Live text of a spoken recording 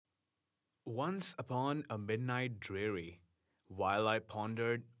Once upon a midnight dreary, while I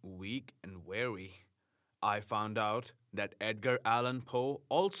pondered, weak and weary, I found out that Edgar Allan Poe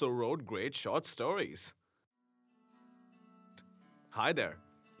also wrote great short stories. Hi there,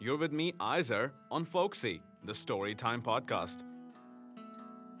 you're with me, Iser, on Folksy, the Storytime podcast.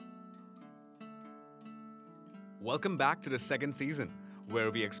 Welcome back to the second season,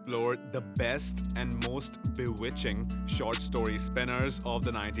 where we explore the best and most bewitching short story spinners of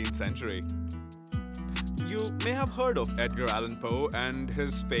the 19th century. You may have heard of Edgar Allan Poe and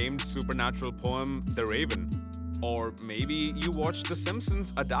his famed supernatural poem, The Raven. Or maybe you watched The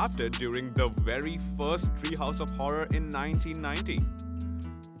Simpsons adapted during the very first Treehouse of Horror in 1990.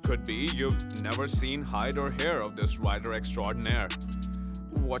 Could be you've never seen hide or hair of this writer extraordinaire.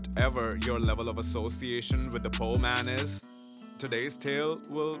 Whatever your level of association with the Poe man is, today's tale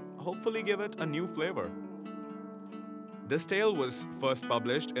will hopefully give it a new flavor. This tale was first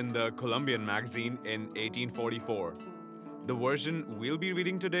published in the Columbian magazine in 1844. The version we'll be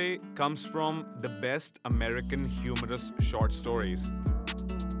reading today comes from the best American humorous short stories.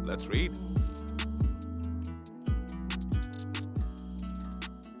 Let's read.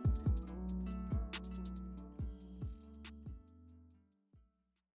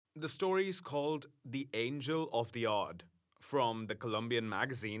 The story is called The Angel of the Odd from the Columbian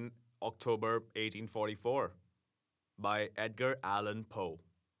magazine, October 1844, by Edgar Allan Poe.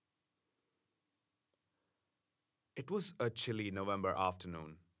 It was a chilly November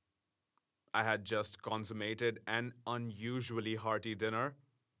afternoon. I had just consummated an unusually hearty dinner,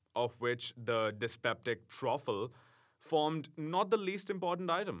 of which the dyspeptic truffle formed not the least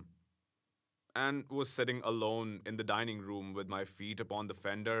important item, and was sitting alone in the dining room with my feet upon the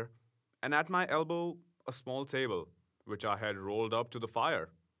fender, and at my elbow a small table, which I had rolled up to the fire,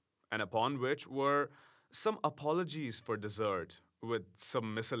 and upon which were some apologies for dessert, with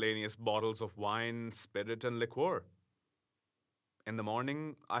some miscellaneous bottles of wine, spirit, and liqueur. In the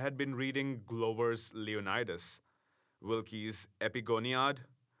morning, I had been reading Glover's Leonidas, Wilkie's Epigoniad,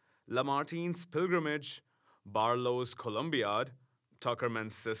 Lamartine's Pilgrimage, Barlow's Columbiad,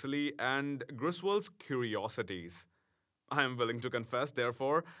 Tuckerman's Sicily, and Griswold's Curiosities. I am willing to confess,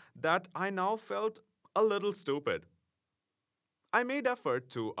 therefore, that I now felt a little stupid. I made effort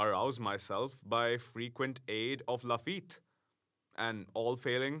to arouse myself by frequent aid of Lafitte, and all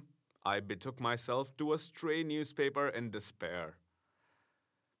failing, I betook myself to a stray newspaper in despair.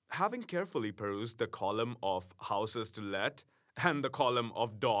 Having carefully perused the column of houses to let, and the column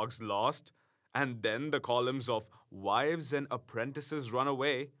of dogs lost, and then the columns of wives and apprentices run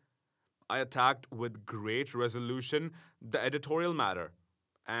away, I attacked with great resolution the editorial matter,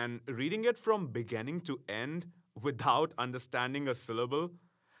 and reading it from beginning to end without understanding a syllable,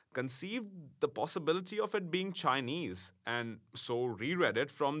 conceived the possibility of it being Chinese, and so reread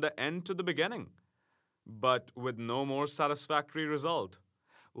it from the end to the beginning, but with no more satisfactory result.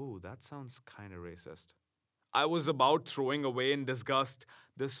 Ooh, that sounds kind of racist. I was about throwing away in disgust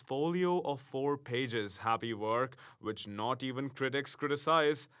this folio of 4 pages happy work, which not even critics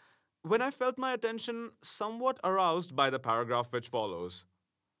criticize, when I felt my attention somewhat aroused by the paragraph which follows.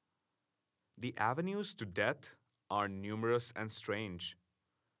 The avenues to death are numerous and strange.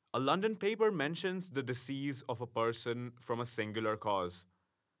 A London paper mentions the decease of a person from a singular cause.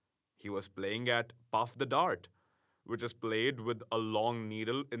 He was playing at Puff the Dart, which is played with a long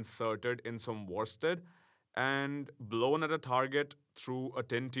needle inserted in some worsted and blown at a target through a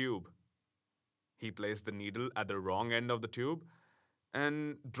tin tube. He placed the needle at the wrong end of the tube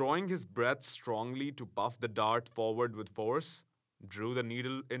and, drawing his breath strongly to puff the dart forward with force, drew the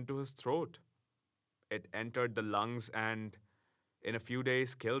needle into his throat. It entered the lungs and, in a few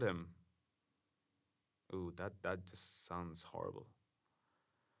days, killed him. Ooh, that just sounds horrible.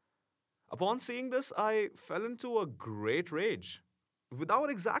 Upon seeing this, I fell into a great rage, without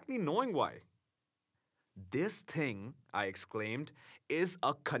exactly knowing why. This thing, I exclaimed, is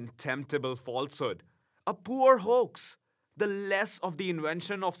a contemptible falsehood, a poor hoax, the less of the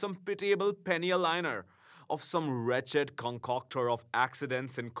invention of some pitiable penny a liner, of some wretched concoctor of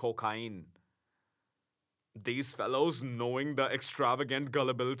accidents in cocaine. These fellows, knowing the extravagant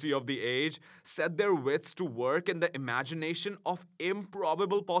gullibility of the age, set their wits to work in the imagination of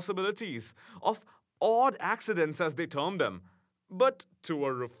improbable possibilities, of odd accidents as they term them. But to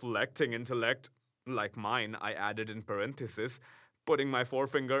a reflecting intellect, like mine, I added in parenthesis, putting my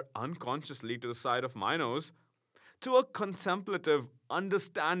forefinger unconsciously to the side of my nose, to a contemplative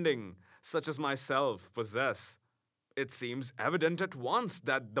understanding such as myself possess, it seems evident at once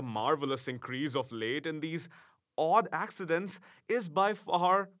that the marvelous increase of late in these odd accidents is by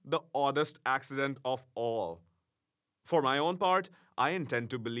far the oddest accident of all. For my own part, I intend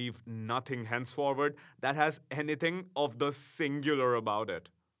to believe nothing henceforward that has anything of the singular about it.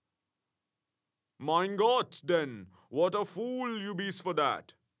 Mein Gott, then, what a fool you bees for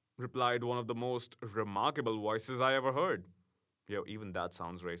that, replied one of the most remarkable voices I ever heard. Yo, even that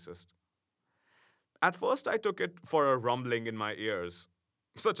sounds racist. At first, I took it for a rumbling in my ears,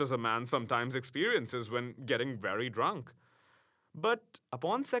 such as a man sometimes experiences when getting very drunk. But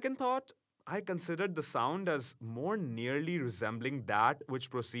upon second thought, I considered the sound as more nearly resembling that which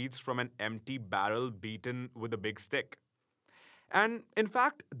proceeds from an empty barrel beaten with a big stick. And in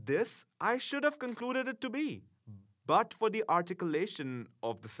fact, this I should have concluded it to be, but for the articulation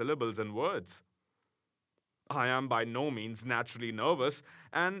of the syllables and words. I am by no means naturally nervous,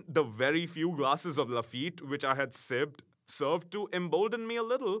 and the very few glasses of Lafitte which I had sipped served to embolden me a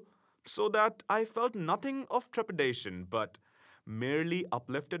little, so that I felt nothing of trepidation, but merely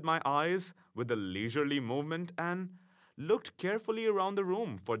uplifted my eyes with a leisurely movement and looked carefully around the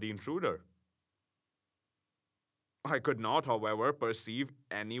room for the intruder. I could not, however, perceive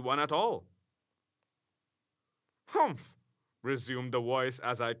anyone at all. Humph! Resumed the voice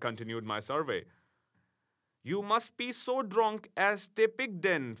as I continued my survey. You must be so drunk as they picked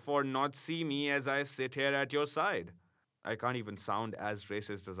then for not see me as I sit here at your side. I can't even sound as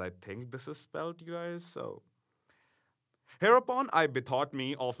racist as I think this is spelled, you guys, so. Hereupon, I bethought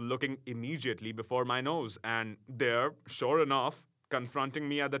me of looking immediately before my nose, and there, sure enough, confronting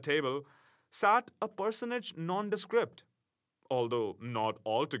me at the table, sat a personage nondescript, although not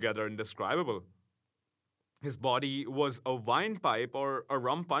altogether indescribable. His body was a wine pipe or a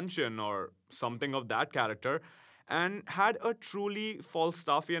rum puncheon or something of that character, and had a truly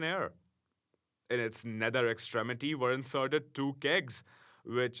Falstaffian air. In its nether extremity were inserted two kegs,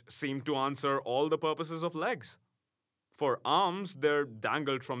 which seemed to answer all the purposes of legs. For arms, there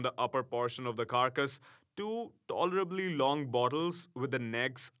dangled from the upper portion of the carcass two tolerably long bottles with the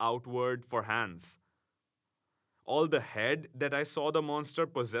necks outward for hands. All the head that I saw the monster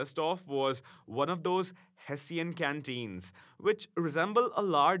possessed of was one of those Hessian canteens, which resemble a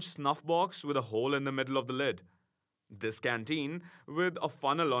large snuff box with a hole in the middle of the lid. This canteen, with a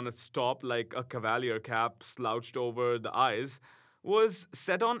funnel on its top like a cavalier cap slouched over the eyes, was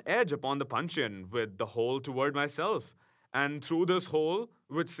set on edge upon the puncheon, with the hole toward myself. And through this hole,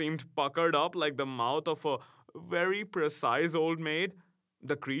 which seemed puckered up like the mouth of a very precise old maid,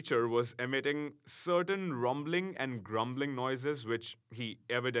 the creature was emitting certain rumbling and grumbling noises which he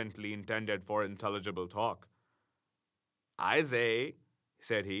evidently intended for intelligible talk. I say,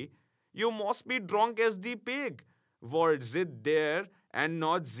 said he, you must be drunk as the pig, for zit there and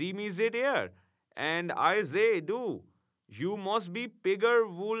not ze me zit here. And I say, do, you must be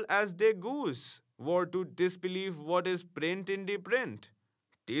pigger wool as the goose, for to disbelieve what is print in the print.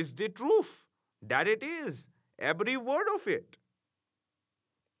 Tis the truth, that it is, every word of it.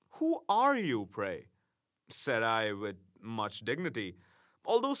 Who are you, pray? Said I with much dignity,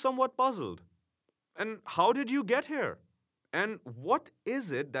 although somewhat puzzled. And how did you get here? And what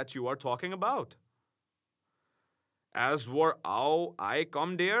is it that you are talking about? As for how I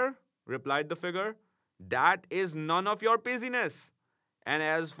come there, replied the figure, that is none of your business. And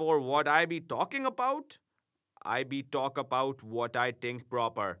as for what I be talking about, I be talk about what I think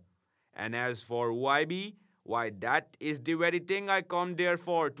proper. And as for who I be, why that is the very thing I come there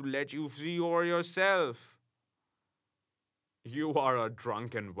for, to let you see for yourself. You are a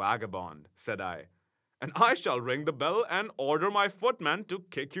drunken vagabond, said I, and I shall ring the bell and order my footman to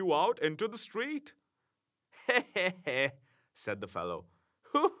kick you out into the street. He he he, said the fellow.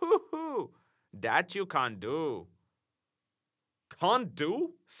 Hoo hoo hoo, that you can't do. Can't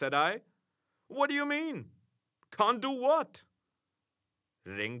do? Said I. What do you mean? Can't do what?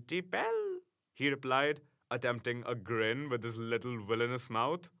 Ring the bell, he replied, attempting a grin with his little villainous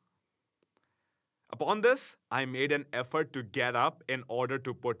mouth. Upon this, I made an effort to get up in order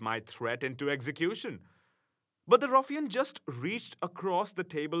to put my threat into execution. But the ruffian just reached across the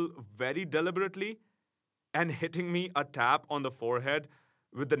table very deliberately and, hitting me a tap on the forehead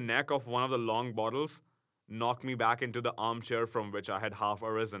with the neck of one of the long bottles, knocked me back into the armchair from which I had half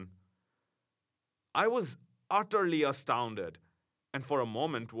arisen. I was utterly astounded, and for a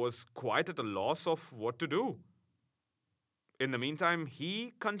moment was quite at a loss of what to do. In the meantime,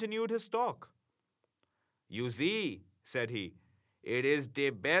 he continued his talk. You see, said he, it is the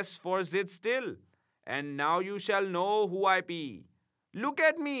best for sit still, and now you shall know who I be. Look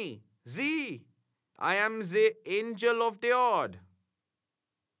at me, see, I am the angel of the odd.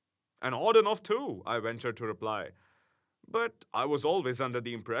 And odd enough too, I ventured to reply. But I was always under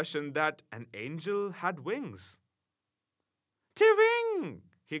the impression that an angel had wings. Tiving!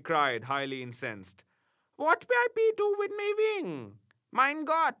 He cried, highly incensed. What may I do with my wing? Mein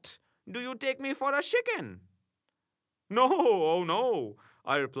Gott, do you take me for a chicken? No, oh no,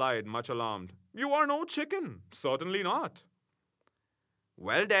 I replied, much alarmed. You are no chicken, certainly not.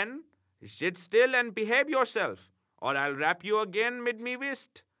 Well then, sit still and behave yourself, or I'll rap you again mid me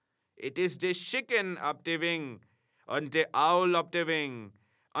wrist. It is the chicken up the wing, unte owl up the wing,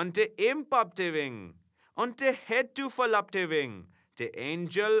 unte imp up the wing, unte head to fall up the wing, the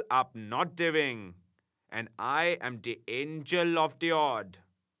angel up not the wing, and I am the angel of the odd.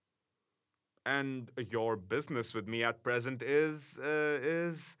 And your business with me at present is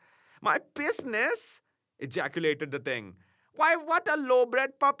my business? Ejaculated the thing. Why, what a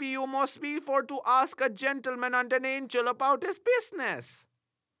low-bred puppy you must be for to ask a gentleman and an angel about his business.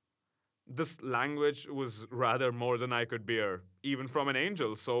 This language was rather more than I could bear, even from an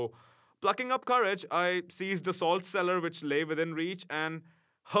angel, so plucking up courage, I seized a salt cellar which lay within reach and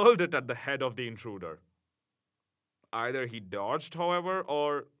hurled it at the head of the intruder. Either he dodged, however,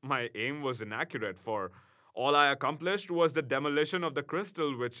 or my aim was inaccurate, for all I accomplished was the demolition of the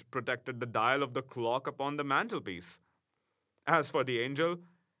crystal which protected the dial of the clock upon the mantelpiece. As for the angel,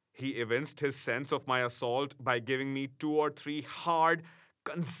 he evinced his sense of my assault by giving me two or three hard,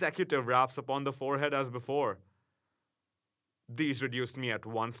 consecutive raps upon the forehead as before. These reduced me at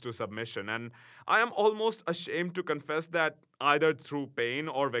once to submission, and I am almost ashamed to confess that either through pain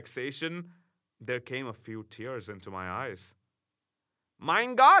or vexation, there came a few tears into my eyes.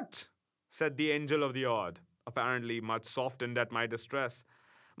 Mein Gott, said the angel of the odd, apparently much softened at my distress.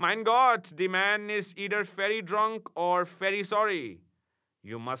 Mein Gott, the man is either very drunk or very sorry.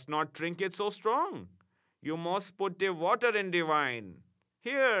 You must not drink it so strong. You must put the water in the wine.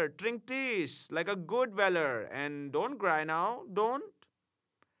 Here, drink this like a good weller, and don't cry now, don't.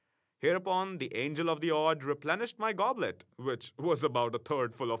 Hereupon, the angel of the odd replenished my goblet, which was about a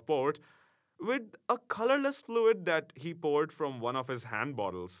third full of port, with a colorless fluid that he poured from one of his hand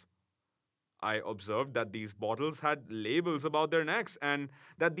bottles. I observed that these bottles had labels about their necks and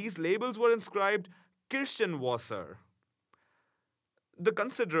that these labels were inscribed Kirchenwasser. The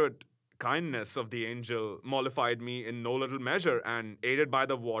considerate kindness of the angel mollified me in no little measure, and aided by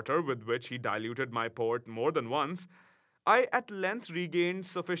the water with which he diluted my port more than once, I at length regained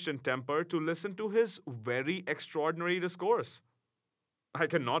sufficient temper to listen to his very extraordinary discourse. I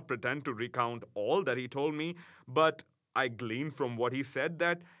cannot pretend to recount all that he told me, but I gleaned from what he said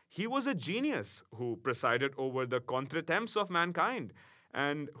that he was a genius who presided over the contretemps of mankind,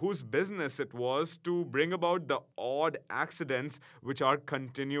 and whose business it was to bring about the odd accidents which are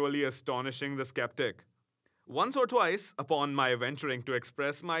continually astonishing the skeptic. Once or twice, upon my venturing to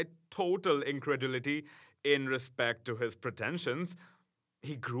express my total incredulity in respect to his pretensions,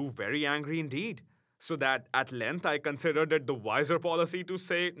 he grew very angry indeed, so that at length I considered it the wiser policy to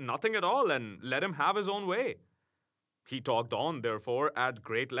say nothing at all and let him have his own way. He talked on, therefore, at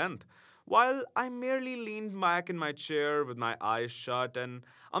great length, while I merely leaned back in my chair with my eyes shut and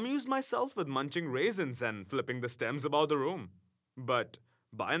amused myself with munching raisins and flipping the stems about the room. But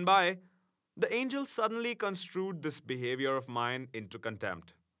by and by, the angel suddenly construed this behavior of mine into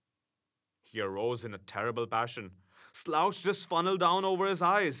contempt. He arose in a terrible passion, slouched his funnel down over his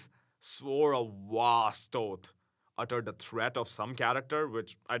eyes, swore a vast oath, uttered a threat of some character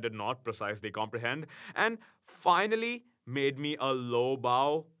which I did not precisely comprehend, and finally made me a low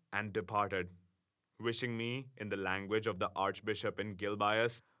bow and departed, wishing me, in the language of the Archbishop in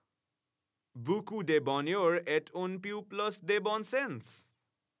Gilbias, beaucoup de bonheur et un peu plus de bon sens.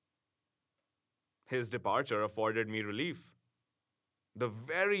 His departure afforded me relief. The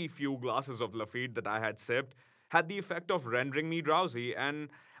very few glasses of Lafitte that I had sipped had the effect of rendering me drowsy, and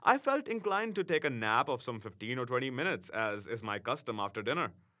I felt inclined to take a nap of some 15 or 20 minutes, as is my custom after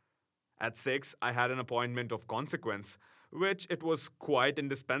dinner. At 6, I had an appointment of consequence, which it was quite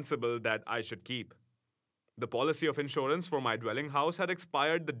indispensable that I should keep. The policy of insurance for my dwelling house had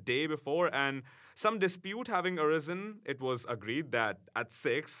expired the day before, and some dispute having arisen, it was agreed that at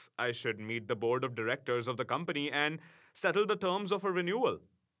 6 I should meet the board of directors of the company and settle the terms of a renewal.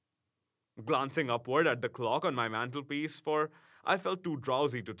 Glancing upward at the clock on my mantelpiece, for I felt too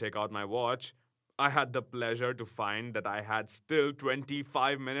drowsy to take out my watch, I had the pleasure to find that I had still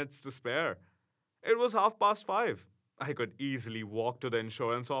 25 minutes to spare. It was 5:30. I could easily walk to the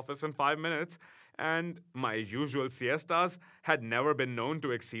insurance office in 5 minutes, and my usual siestas had never been known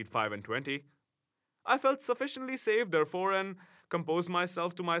to exceed 5:20. I felt sufficiently safe, therefore, and composed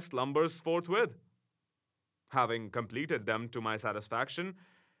myself to my slumbers forthwith. Having completed them to my satisfaction,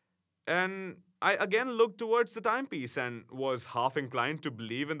 and I again looked towards the timepiece and was half inclined to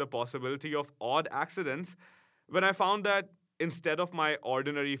believe in the possibility of odd accidents when I found that instead of my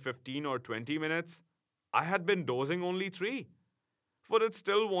ordinary 15 or 20 minutes, I had been dozing only 3, for it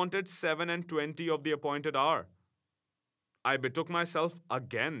still wanted 7:20 of the appointed hour. I betook myself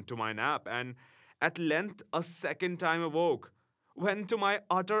again to my nap and at length a second time awoke, when to my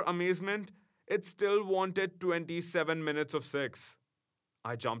utter amazement it still wanted 27 minutes of 6.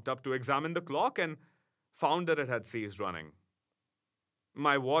 I jumped up to examine the clock and found that it had ceased running.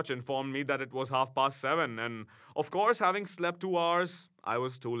 My watch informed me that it was 7:30, and of course, having slept 2 hours, I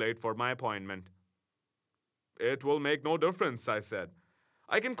was too late for my appointment. It will make no difference, I said.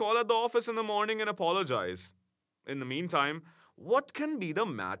 I can call at the office in the morning and apologize. In the meantime, what can be the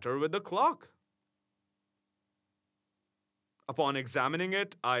matter with the clock? Upon examining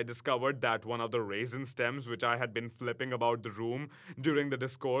it, I discovered that one of the raisin stems which I had been flipping about the room during the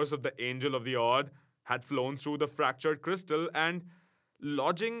discourse of the Angel of the Odd had flown through the fractured crystal and,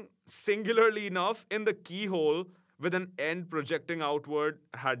 lodging singularly enough in the keyhole with an end projecting outward,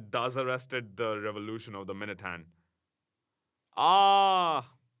 had thus arrested the revolution of the minute hand. Ah,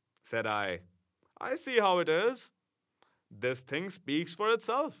 said I see how it is. This thing speaks for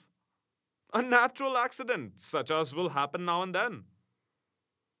itself. A natural accident, such as will happen now and then.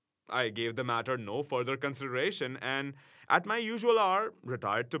 I gave the matter no further consideration and, at my usual hour,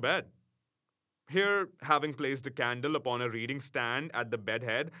 retired to bed. Here, having placed a candle upon a reading stand at the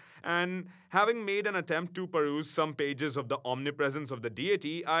bedhead, and having made an attempt to peruse some pages of the omnipresence of the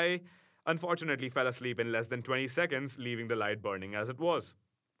deity, I unfortunately fell asleep in less than 20 seconds, leaving the light burning as it was.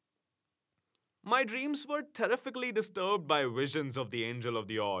 My dreams were terrifically disturbed by visions of the angel of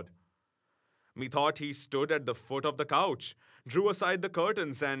the odd. Methought he stood at the foot of the couch, drew aside the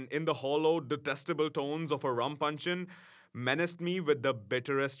curtains, and in the hollow, detestable tones of a rum puncheon, menaced me with the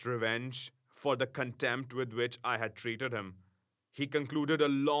bitterest revenge for the contempt with which I had treated him. He concluded a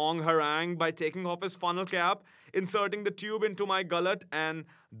long harangue by taking off his funnel cap, inserting the tube into my gullet, and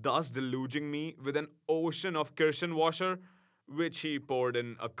thus deluging me with an ocean of Kirschenwasser, which he poured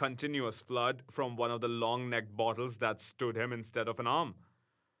in a continuous flood from one of the long necked bottles that stood him instead of an arm.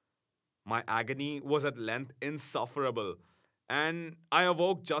 My agony was at length insufferable, and I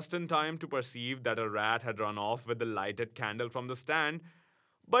awoke just in time to perceive that a rat had run off with the lighted candle from the stand,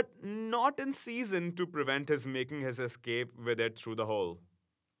 but not in season to prevent his making his escape with it through the hole.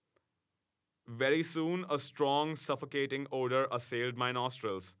 Very soon, a strong, suffocating odor assailed my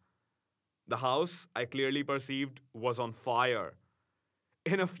nostrils. The house, I clearly perceived, was on fire.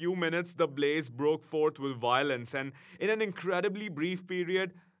 In a few minutes, the blaze broke forth with violence, and in an incredibly brief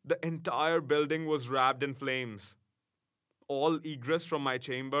period, the entire building was wrapped in flames. All egress from my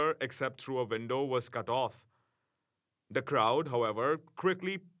chamber, except through a window, was cut off. The crowd, however,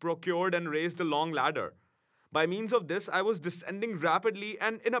 quickly procured and raised a long ladder. By means of this, I was descending rapidly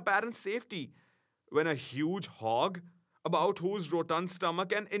and in apparent safety, when a huge hog, about whose rotund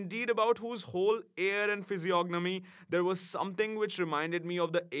stomach and indeed about whose whole air and physiognomy there was something which reminded me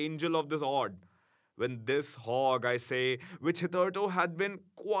of the angel of this odd. When this hog, I say, which hitherto had been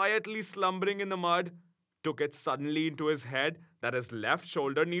quietly slumbering in the mud, took it suddenly into his head that his left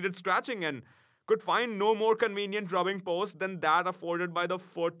shoulder needed scratching and could find no more convenient rubbing post than that afforded by the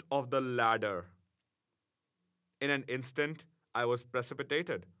foot of the ladder. In an instant, I was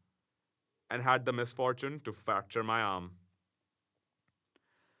precipitated and had the misfortune to fracture my arm.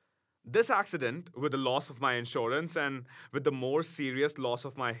 This accident, with the loss of my insurance and with the more serious loss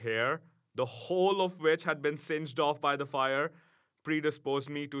of my hair, the whole of which had been singed off by the fire, predisposed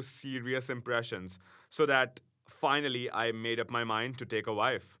me to serious impressions, so that finally I made up my mind to take a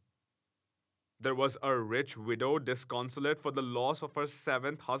wife. There was a rich widow disconsolate for the loss of her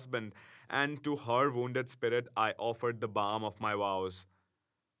seventh husband, and to her wounded spirit I offered the balm of my vows.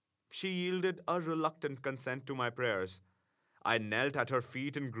 She yielded a reluctant consent to my prayers. I knelt at her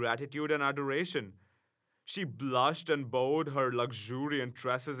feet in gratitude and adoration. She blushed and bowed her luxuriant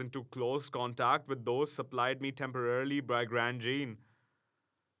tresses into close contact with those supplied me temporarily by Grand Jean.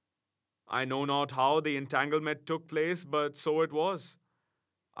 I know not how the entanglement took place, but so it was.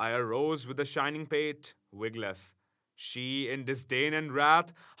 I arose with a shining pate, wigless, she in disdain and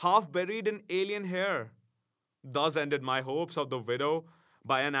wrath, half buried in alien hair. Thus ended my hopes of the widow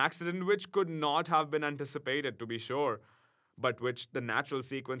by an accident which could not have been anticipated, to be sure, but which the natural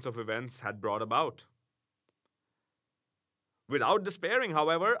sequence of events had brought about. Without despairing,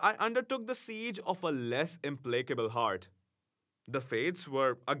 however, I undertook the siege of a less implacable heart. The fates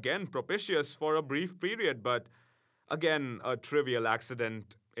were again propitious for a brief period, but again a trivial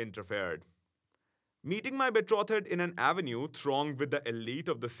accident interfered. Meeting my betrothed in an avenue thronged with the elite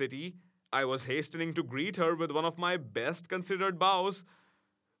of the city, I was hastening to greet her with one of my best considered bows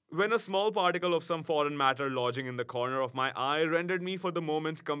when a small particle of some foreign matter lodging in the corner of my eye rendered me for the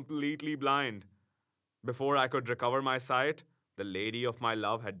moment completely blind. Before I could recover my sight, the lady of my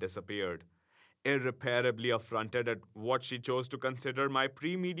love had disappeared, irreparably affronted at what she chose to consider my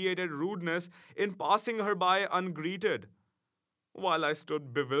premeditated rudeness in passing her by ungreeted. While I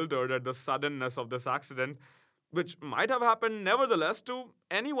stood bewildered at the suddenness of this accident, which might have happened nevertheless to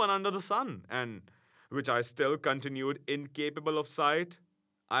anyone under the sun, and which I still continued incapable of sight,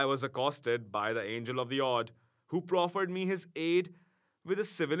 I was accosted by the angel of the odd, who proffered me his aid with a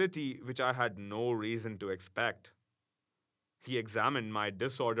civility which I had no reason to expect. He examined my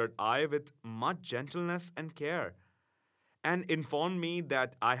disordered eye with much gentleness and care, and informed me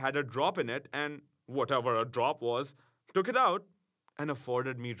that I had a drop in it, and whatever a drop was, took it out and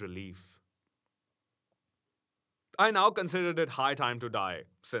afforded me relief. I now considered it high time to die,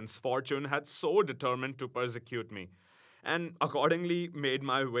 since fortune had so determined to persecute me, and accordingly made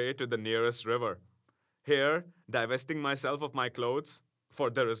my way to the nearest river. Here, divesting myself of my clothes, for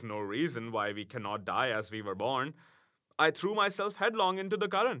there is no reason why we cannot die as we were born, I threw myself headlong into the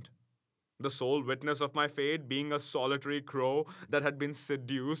current, the sole witness of my fate being a solitary crow that had been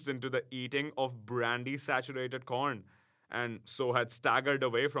seduced into the eating of brandy saturated corn, and so had staggered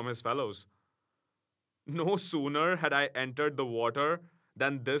away from his fellows. No sooner had I entered the water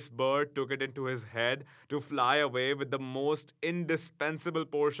than this bird took it into his head to fly away with the most indispensable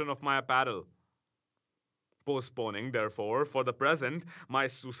portion of my apparel. Postponing, therefore, for the present, my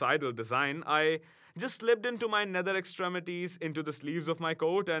suicidal design, I just slipped into my nether extremities into the sleeves of my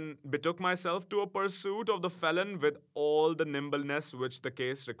coat and betook myself to a pursuit of the felon with all the nimbleness which the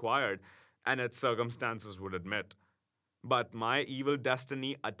case required and its circumstances would admit. But my evil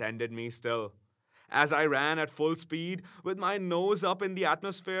destiny attended me still. As I ran at full speed, with my nose up in the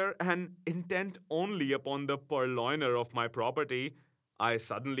atmosphere and intent only upon the purloiner of my property, I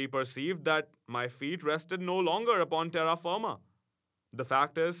suddenly perceived that my feet rested no longer upon terra firma. The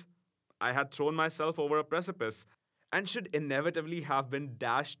fact is, I had thrown myself over a precipice and should inevitably have been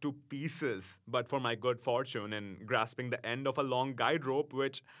dashed to pieces but for my good fortune in grasping the end of a long guide rope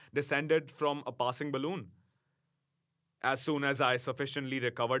which descended from a passing balloon. As soon as I sufficiently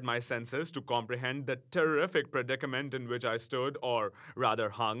recovered my senses to comprehend the terrific predicament in which I stood, or rather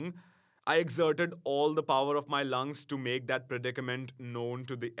hung, I exerted all the power of my lungs to make that predicament known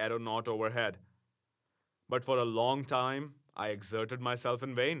to the aeronaut overhead. But for a long time, I exerted myself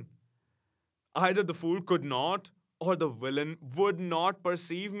in vain. Either the fool could not, or the villain would not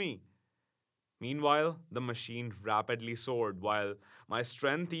perceive me. Meanwhile, the machine rapidly soared, while my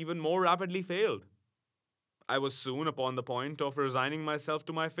strength even more rapidly failed. I was soon upon the point of resigning myself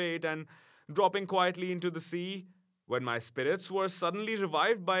to my fate and dropping quietly into the sea when my spirits were suddenly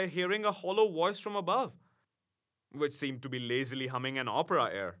revived by hearing a hollow voice from above, which seemed to be lazily humming an opera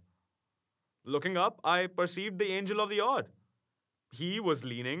air. Looking up, I perceived the angel of the odd. He was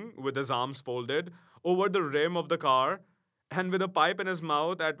leaning, with his arms folded, over the rim of the car, and with a pipe in his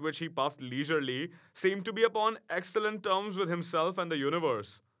mouth at which he puffed leisurely, seemed to be upon excellent terms with himself and the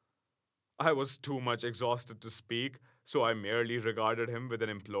universe. I was too much exhausted to speak, so I merely regarded him with an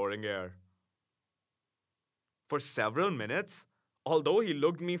imploring air. For several minutes, although he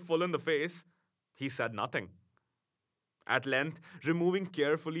looked me full in the face, he said nothing. At length, removing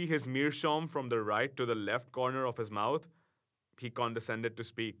carefully his meerschaum from the right to the left corner of his mouth, he condescended to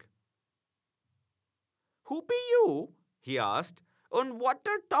speak. Who be you? He asked. And what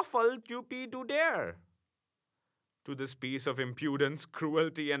the tuffle you be do there? To this piece of impudence,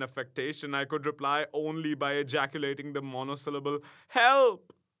 cruelty, and affectation, I could reply only by ejaculating the monosyllable,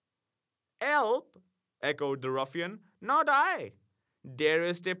 Help! Help? Echoed the ruffian. Not I. There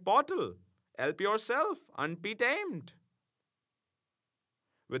is a bottle. Help yourself, unbetamed.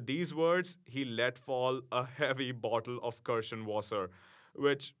 With these words, he let fall a heavy bottle of Kirschenwasser,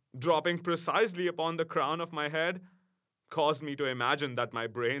 which, dropping precisely upon the crown of my head, caused me to imagine that my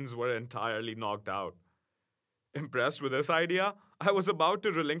brains were entirely knocked out. Impressed with this idea, I was about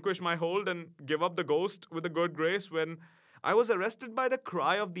to relinquish my hold and give up the ghost with a good grace when I was arrested by the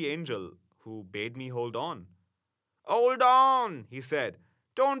cry of the angel, who bade me hold on. Hold on, he said.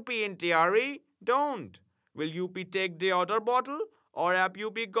 Don't be in hurry. Don't. Will you be take the other bottle, or have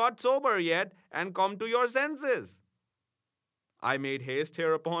you be got sober yet and come to your senses? I made haste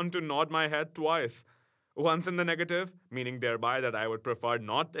hereupon to nod my head twice, once in the negative, meaning thereby that I would prefer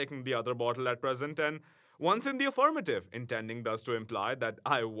not taking the other bottle at present, and once in the affirmative, intending thus to imply that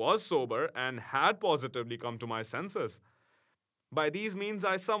I was sober and had positively come to my senses. By these means,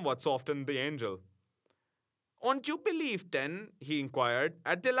 I somewhat softened the angel. "Und you believe then," he inquired,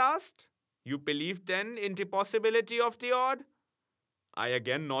 "at the last? You believe then in the possibility of the odd?" I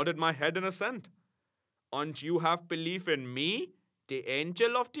again nodded my head in assent. "And you have belief in me, the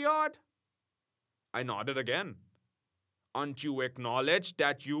angel of the odd?" I nodded again. Aren't you acknowledged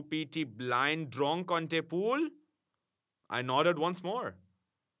that UPT blind drunk on te pool? I nodded once more.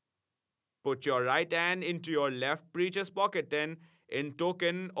 Put your right hand into your left breeches pocket and, in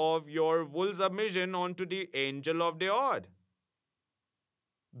token of your full submission onto the angel of the odd.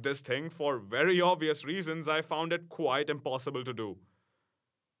 This thing, for very obvious reasons, I found it quite impossible to do.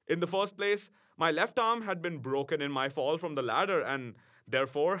 In the first place, my left arm had been broken in my fall from the ladder, and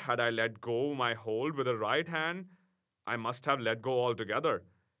therefore, had I let go my hold with the right hand, I must have let go altogether.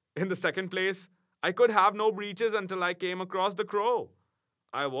 In the second place, I could have no breeches until I came across the crow.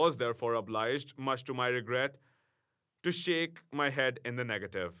 I was therefore obliged, much to my regret, to shake my head in the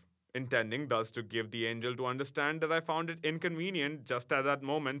negative, intending thus to give the angel to understand that I found it inconvenient just at that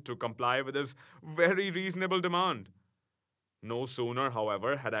moment to comply with his very reasonable demand. No sooner,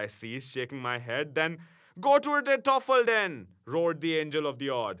 however, had I ceased shaking my head than, "Go to it, Toffel, then!" roared the angel of the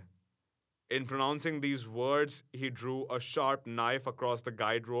odd. In pronouncing these words, he drew a sharp knife across the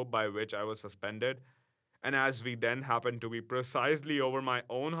guide rope by which I was suspended, and as we then happened to be precisely over my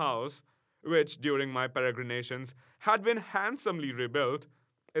own house, which during my peregrinations had been handsomely rebuilt,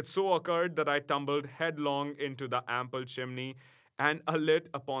 it so occurred that I tumbled headlong into the ample chimney and alit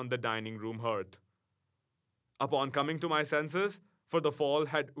upon the dining room hearth. Upon coming to my senses, for the fall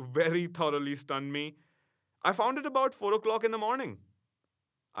had very thoroughly stunned me, I found it about 4 o'clock in the morning.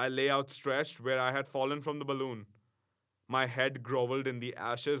 I lay outstretched where I had fallen from the balloon. My head grovelled in the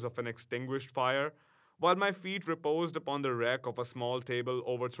ashes of an extinguished fire, while my feet reposed upon the wreck of a small table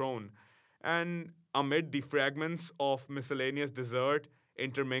overthrown, and amid the fragments of miscellaneous dessert,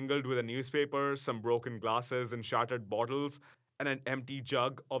 intermingled with a newspaper, some broken glasses and shattered bottles, and an empty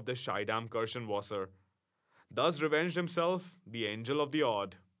jug of the Schiedam Kirchenwasser. Thus revenged himself, the angel of the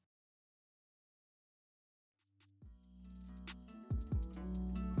odd.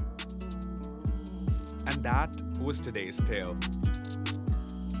 And that was today's tale.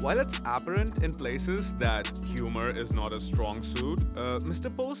 While it's apparent in places that humor is not a strong suit,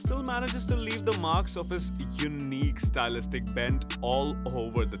 Mr. Poe still manages to leave the marks of his unique stylistic bent all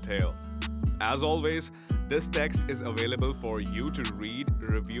over the tale. As always, this text is available for you to read,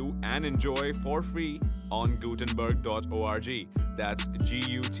 review, and enjoy for free on Gutenberg.org. That's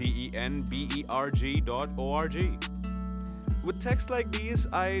Gutenberg.org. With texts like these,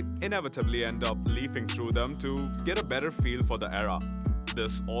 I inevitably end up leafing through them to get a better feel for the era.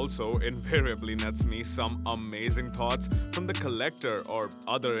 This also invariably nets me some amazing thoughts from the collector or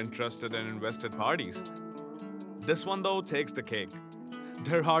other interested and invested parties. This one, though, takes the cake.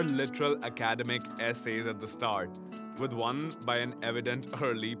 There are literal academic essays at the start, with one by an evident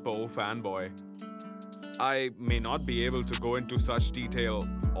early Poe fanboy. I may not be able to go into such detail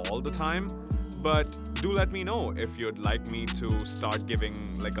all the time, but do let me know if you'd like me to start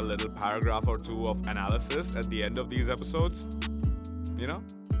giving like a little paragraph or two of analysis at the end of these episodes. You know,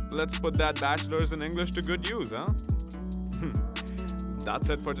 let's put that bachelor's in English to good use, huh? That's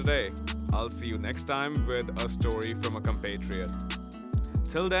it for today. I'll see you next time with a story from a compatriot.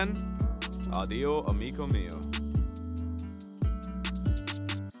 Till then, adio amico mio.